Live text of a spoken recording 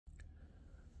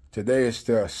Today is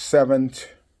the 7th,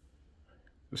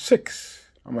 the 6th.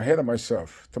 I'm ahead of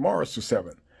myself. Tomorrow's the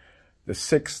 7th. The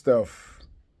 6th of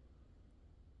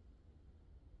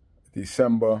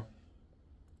December,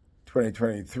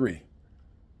 2023.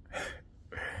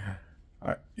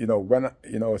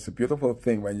 It's a beautiful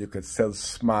thing when you could still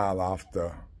smile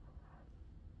after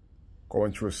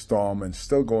going through a storm and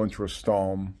still going through a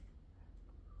storm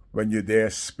when you dare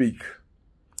speak.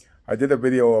 I did a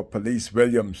video of Police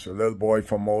Williams, a little boy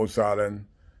from Mose Island.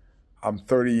 I'm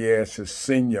 30 years his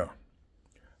senior.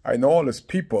 I know all his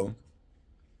people,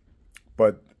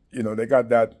 but, they got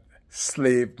that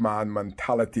slave man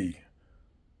mentality.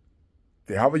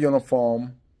 They have a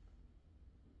uniform,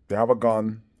 they have a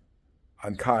gun,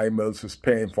 and Kai Mills is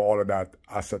paying for all of that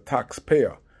as a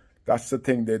taxpayer. That's the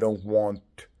thing they don't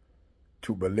want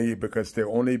to believe, because they're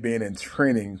only been in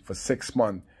training for 6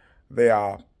 months. They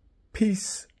are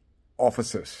peace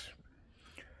officers.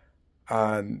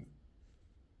 And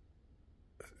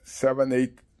 7,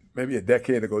 8, maybe a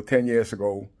decade ago, 10 years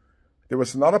ago, there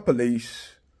was another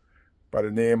police by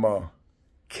the name of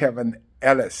Kevin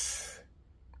Ellis.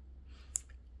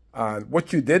 And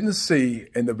what you didn't see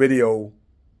in the video,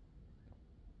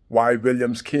 why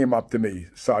Williams came up to me,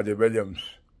 Sergeant Williams,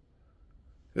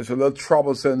 there's a little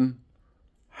troublesome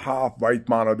half-white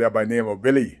man out there by the name of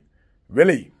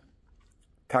Willie,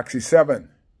 Taxi 7.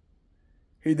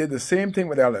 He did the same thing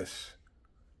with Ellis,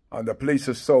 and the police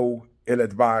are so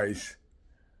ill-advised.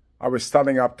 I was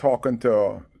standing up talking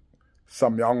to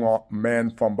some young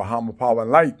men from Bahama Power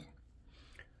and Light,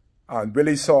 and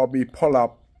Willie saw me pull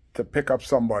up to pick up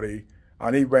somebody,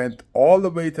 and he went all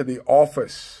the way to the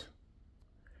office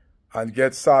and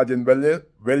get Sergeant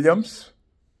Williams.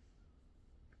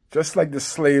 Just like the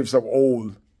slaves of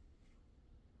old,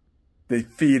 they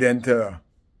feed into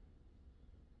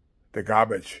the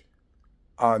garbage.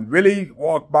 And Willie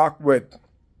walked back with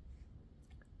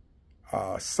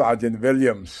Sergeant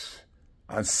Williams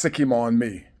and sick him on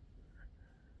me.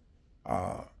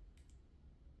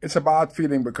 It's a bad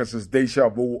feeling because it's deja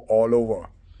vu all over.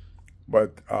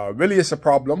 But Willie is a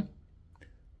problem.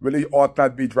 Willie ought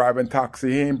not be driving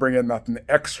taxi. He ain't bringing nothing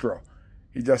extra.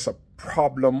 He's just a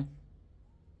problem,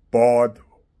 bored,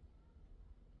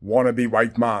 wannabe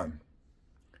white man.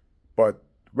 But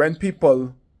when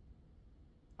people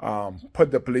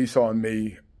put the police on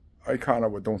me, I kind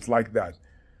of don't like that.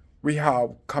 We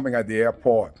have coming at the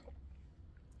airport,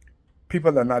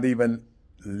 people are not even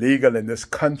legal in this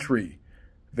country.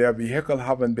 Their vehicle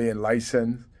haven't been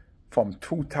licensed from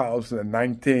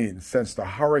 2019, since the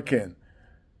hurricane.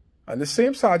 And the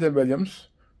same Sergeant Williams,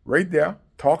 right there,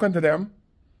 talking to them.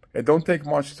 It don't take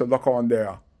much to look on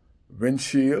their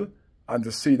windshield and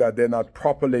to see that they're not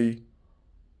properly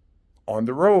on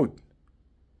the road.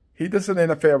 He doesn't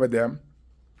interfere with them.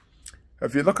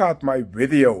 If you look at my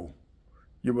video,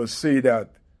 you will see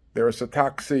that there is a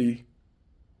taxi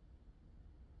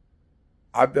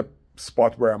at the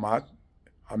spot where I'm at.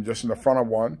 I'm just in the front of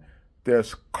one.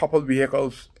 There's a couple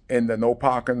vehicles in the no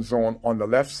parking zone on the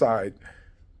left side,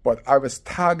 but I was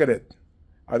targeted.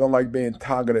 I don't like being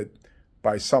targeted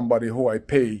by somebody who I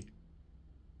pay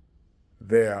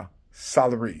their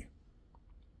salary.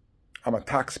 I'm a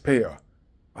taxpayer,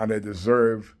 and I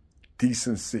deserve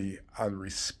decency and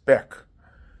respect.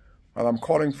 And I'm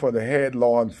calling for the head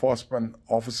law enforcement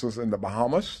officers in the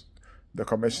Bahamas, the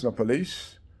Commissioner of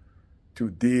Police, to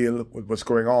deal with what's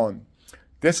going on.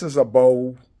 This is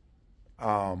above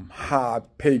hard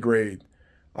pay grade.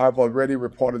 I've already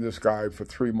reported this guy for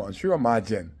 3 months. You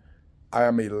imagine, I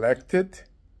am elected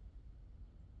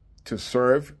to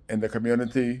serve in the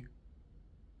community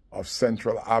of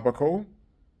Central Abaco.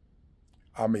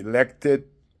 I'm elected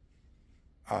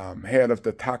head of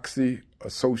the Taxi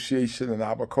Association in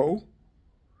Abaco.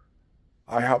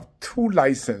 I have 2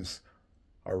 licenses,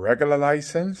 a regular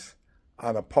license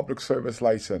and a public service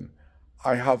license.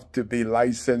 I have to be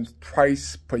licensed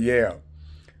twice per year.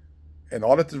 In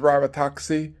order to drive a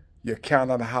taxi, you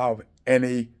cannot have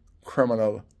any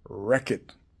criminal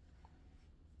record.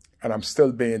 And I'm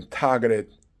still being targeted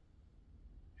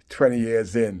 20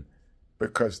 years in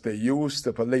because they use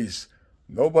the police.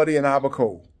 Nobody in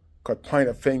Abaco could point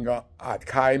a finger at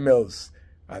Kai Mills,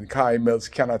 and Kai Mills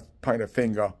cannot point a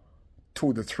finger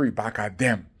 2 to 3 back at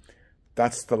them.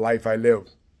 That's the life I live.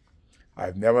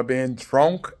 I've never been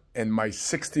drunk in my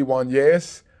 61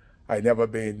 years. I've never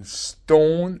been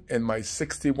stoned in my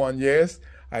 61 years.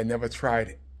 I never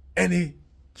tried any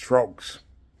drugs.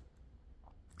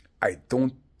 I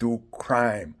don't do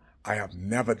crime. I have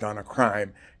never done a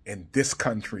crime in this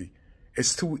country.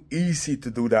 It's too easy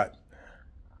to do that.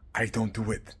 I don't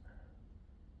do it.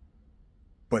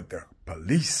 But the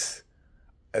police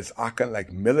is acting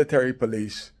like military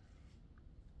police,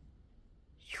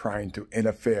 trying to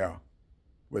interfere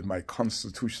with my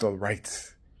constitutional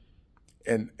rights.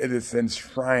 And it is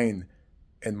enshrined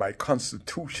in my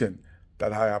Constitution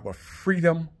that I have a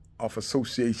freedom of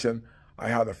association, I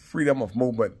have a freedom of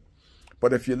movement.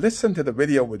 But if you listen to the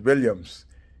video with Williams,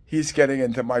 he's getting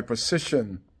into my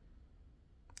position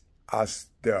as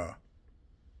the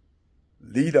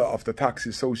leader of the Taxi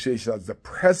Association, as the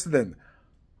president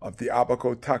of the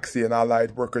Abaco Taxi and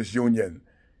Allied Workers Union.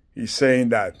 He's saying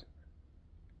that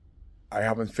I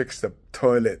haven't fixed the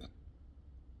toilet.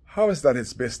 How is that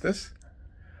his business?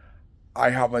 I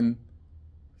haven't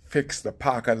fixed the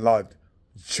parking lot.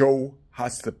 Joe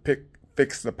has to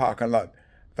fix the parking lot.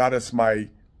 That is my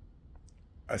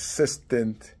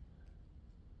assistant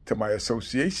to my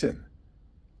association.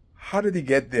 How did he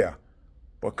get there?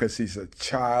 Because he's a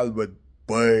child with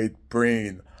bird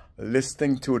brain,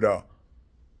 listening to the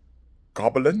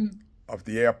gobbling of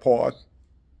the airport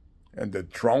and the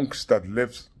drunks that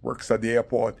works at the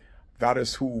airport. That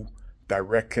is who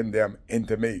directing them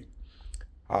into me.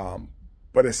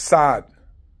 But it's sad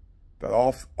that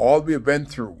all we went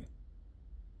through,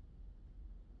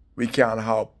 we can't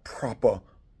have proper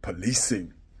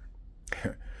policing.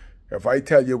 If I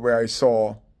tell you where I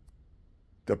saw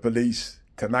the police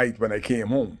tonight when I came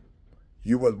home,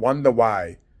 you will wonder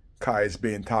why Kai is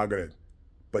being targeted.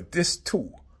 But this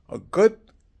too, a good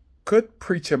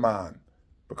preacher man,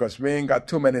 because we ain't got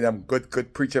too many of them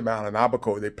good preacher man in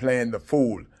Abaco, they playing the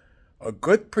fool. A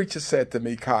good preacher said to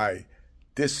me, Kai,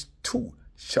 this too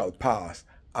shall pass,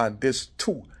 and this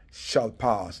too shall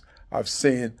pass. I've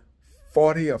seen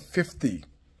 40 or 50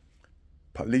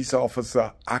 police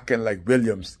officers acting like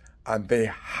Williams, and they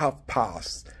have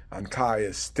passed, and Kai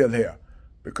is still here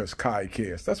because Kai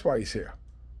cares. That's why he's here.